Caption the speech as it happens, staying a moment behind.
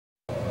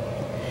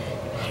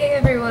Hey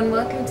everyone,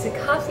 welcome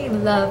to Coffee,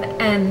 Love,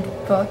 and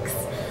Books.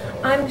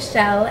 I'm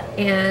Michelle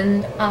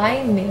and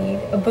I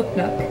made a book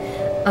nook.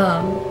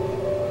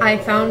 I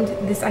found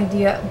this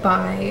idea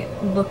by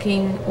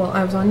looking,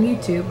 I was on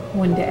YouTube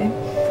one day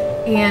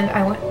and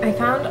I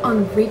found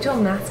on Rachel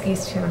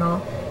Maskey's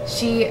channel,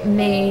 she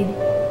made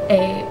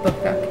a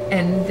book nook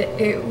and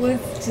it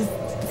was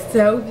just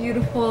so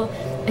beautiful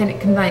and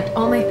it combined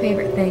all my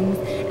favorite things,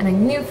 and I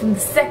knew from the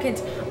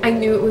second I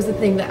knew it was a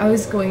thing that I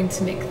was going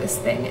to make this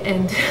thing,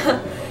 and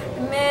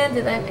man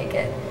did I make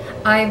it.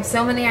 I have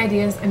so many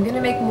ideas. I'm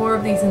gonna make more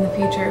of these in the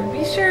future.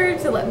 Be sure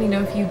to let me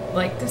know if you'd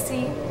like to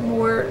see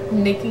more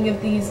making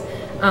of these.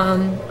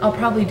 I'll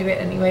probably do it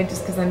anyway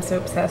just because I'm so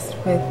obsessed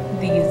with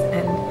these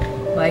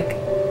and like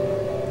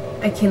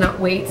I cannot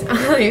wait.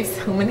 I have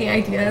so many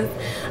ideas.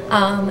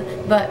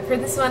 But for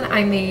this one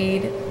I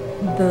made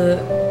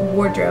the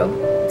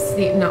wardrobe.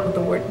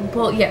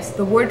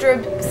 The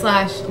wardrobe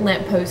slash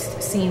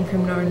lamppost scene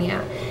from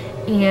Narnia,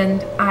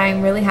 and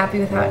I'm really happy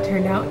with how it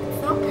turned out.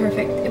 It's not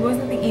perfect. It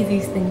wasn't the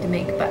easiest thing to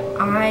make, but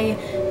I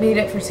made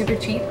it for super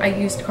cheap. I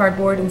used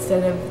cardboard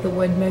instead of the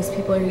wood most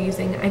people are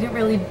using. I didn't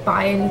really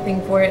buy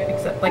anything for it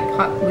except like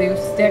hot glue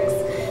sticks,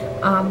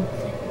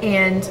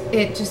 and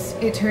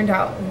it turned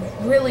out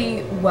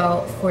really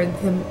well for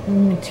the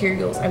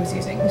materials I was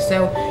using.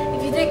 So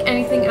if you take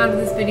anything out of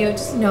this video,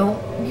 just know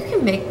you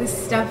can make this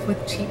stuff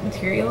with cheap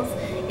materials.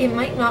 It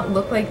might not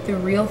look like the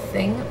real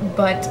thing,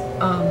 but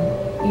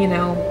you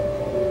know,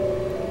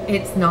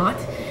 it's not.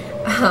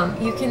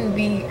 You can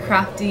be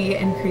crafty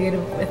and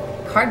creative with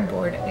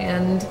cardboard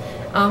and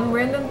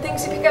random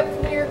things you pick up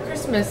from your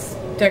Christmas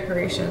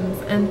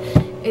decorations, and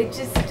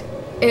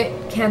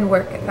it can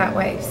work that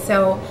way.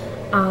 So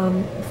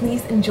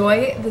please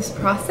enjoy this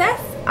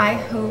process. I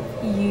hope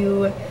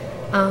you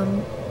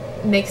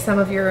make some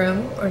of your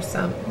own, or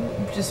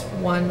just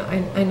one.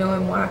 I know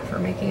I'm whack for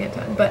making a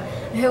ton, but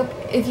I hope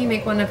if you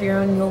make one of your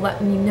own, you'll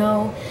let me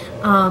know.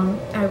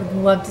 I would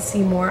love to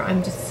see more.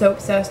 I'm just so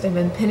obsessed. I've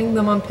been pinning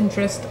them on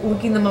Pinterest,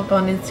 looking them up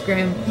on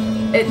Instagram.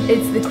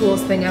 It's the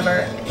coolest thing ever,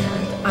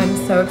 and I'm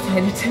so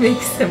excited to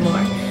make some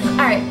more.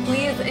 Alright,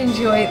 please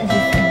enjoy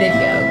this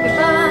video.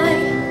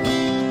 Goodbye!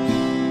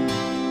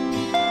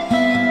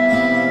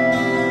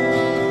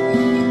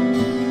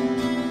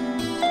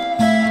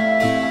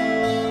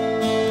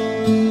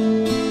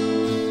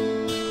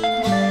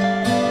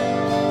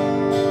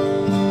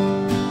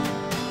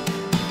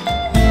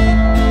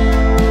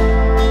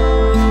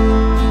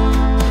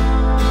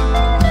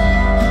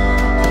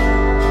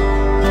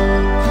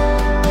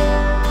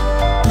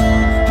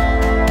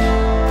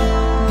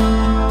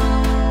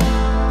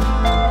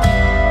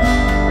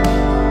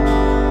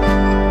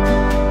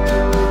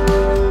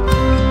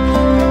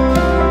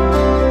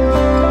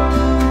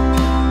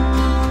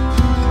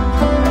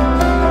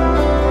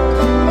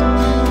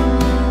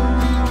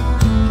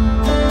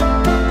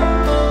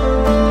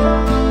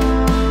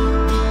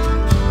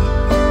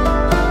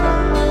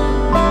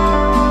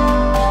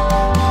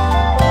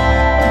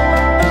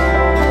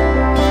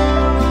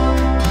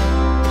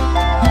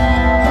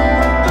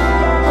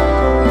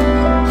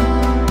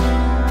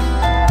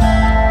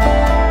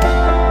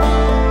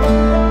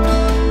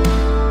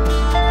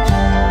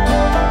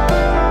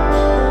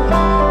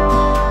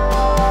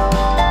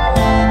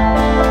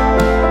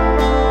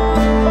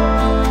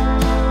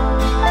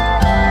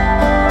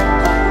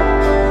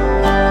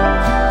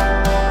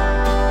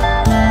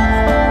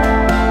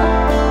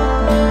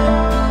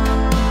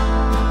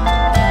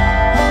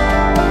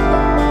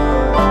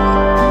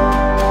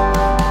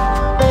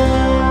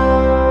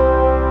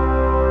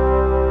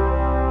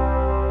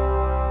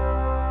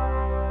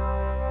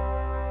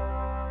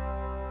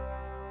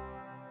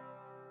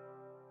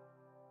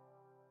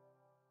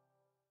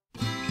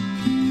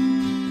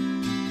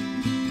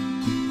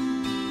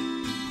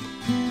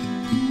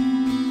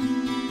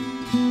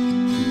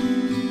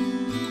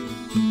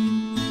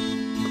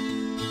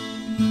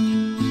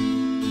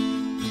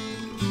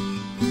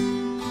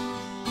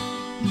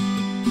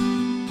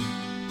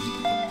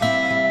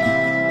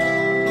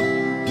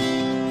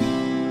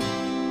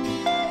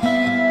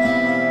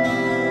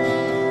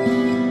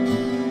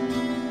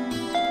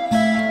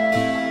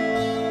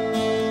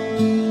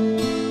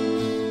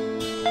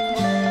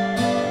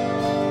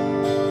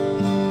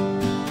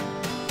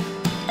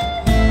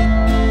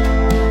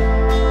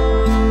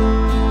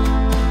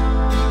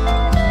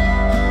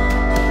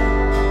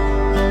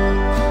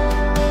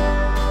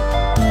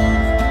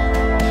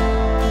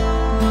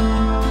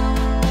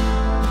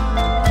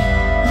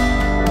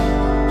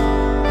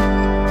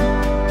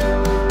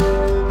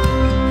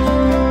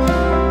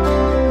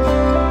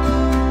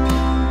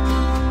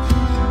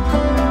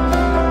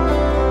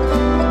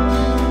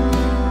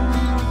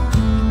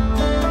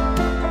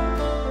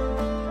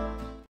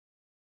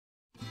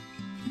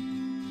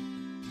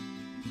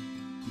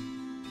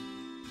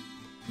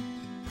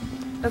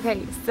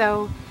 Okay,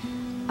 so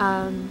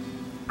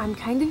I'm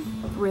kind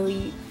of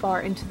really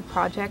far into the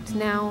project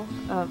now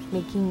of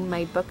making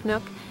my book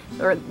nook,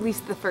 or at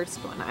least the first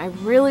one. I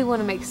really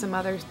want to make some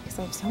others because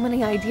I have so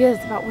many ideas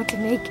about what to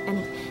make, and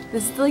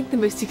this is like the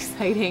most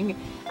exciting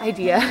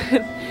idea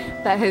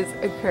that has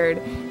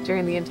occurred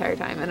during the entire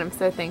time, and I'm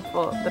so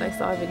thankful that I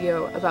saw a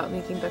video about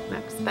making book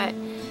nooks. But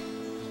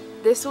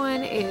this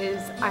one is,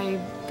 I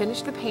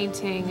finished the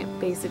painting.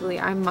 Basically,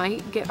 I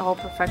might get all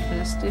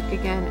perfectionistic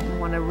again and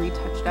want to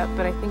retouch it up,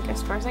 but I think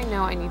as far as I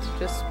know, I need to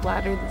just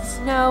splatter the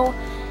snow,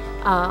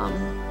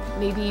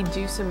 maybe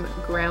do some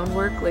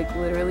groundwork, like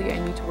literally I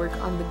need to work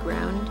on the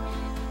ground,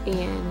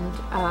 and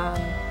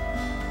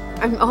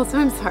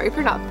I'm sorry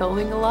for not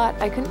filming a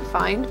lot. I couldn't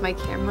find my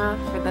camera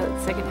for the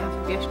second half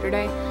of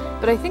yesterday,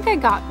 but I think I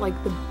got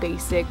like the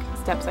basic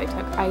steps I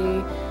took.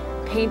 I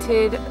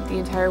painted the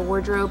entire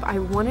wardrobe. I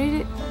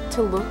wanted it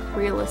to look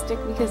realistic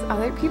because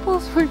other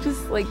people's were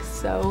just like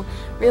so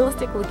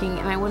realistic looking,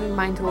 and I wanted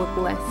mine to look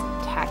less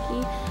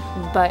tacky,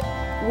 but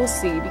we'll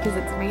see because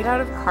it's made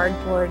out of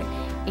cardboard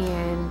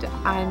and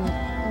I'm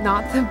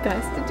not the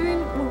best at doing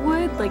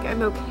wood. Like,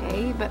 I'm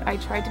okay, but I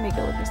tried to make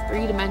it look as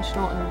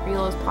three-dimensional and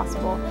real as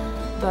possible,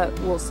 but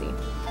we'll see.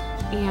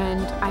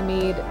 And I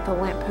made the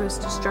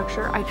lamppost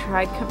structure. I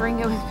tried covering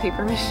it with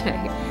paper mache.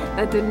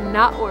 That did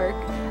not work.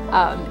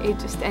 It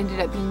just ended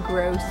up being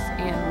gross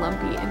and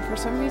lumpy, and for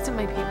some reason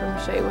my paper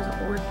mache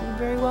wasn't working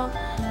very well,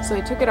 so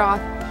I took it off,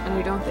 and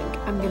I don't think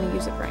I'm going to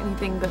use it for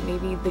anything but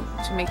maybe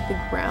to make the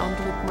ground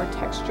look more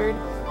textured.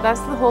 That's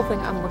the whole thing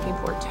I'm looking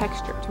for,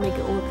 texture, to make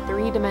it look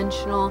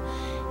three-dimensional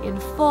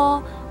and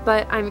full.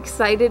 But I'm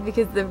excited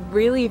because the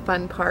really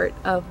fun part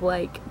of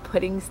like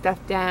putting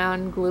stuff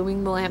down,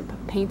 gluing the lamp,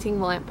 painting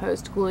the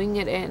lamppost, gluing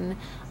it in,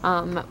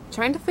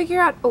 trying to figure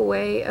out a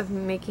way of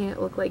making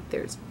it look like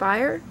there's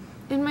fire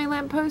in my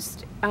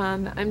lamppost.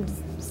 I'm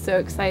so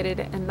excited,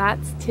 and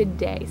that's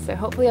today, so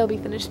hopefully I'll be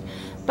finished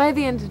by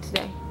the end of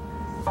today.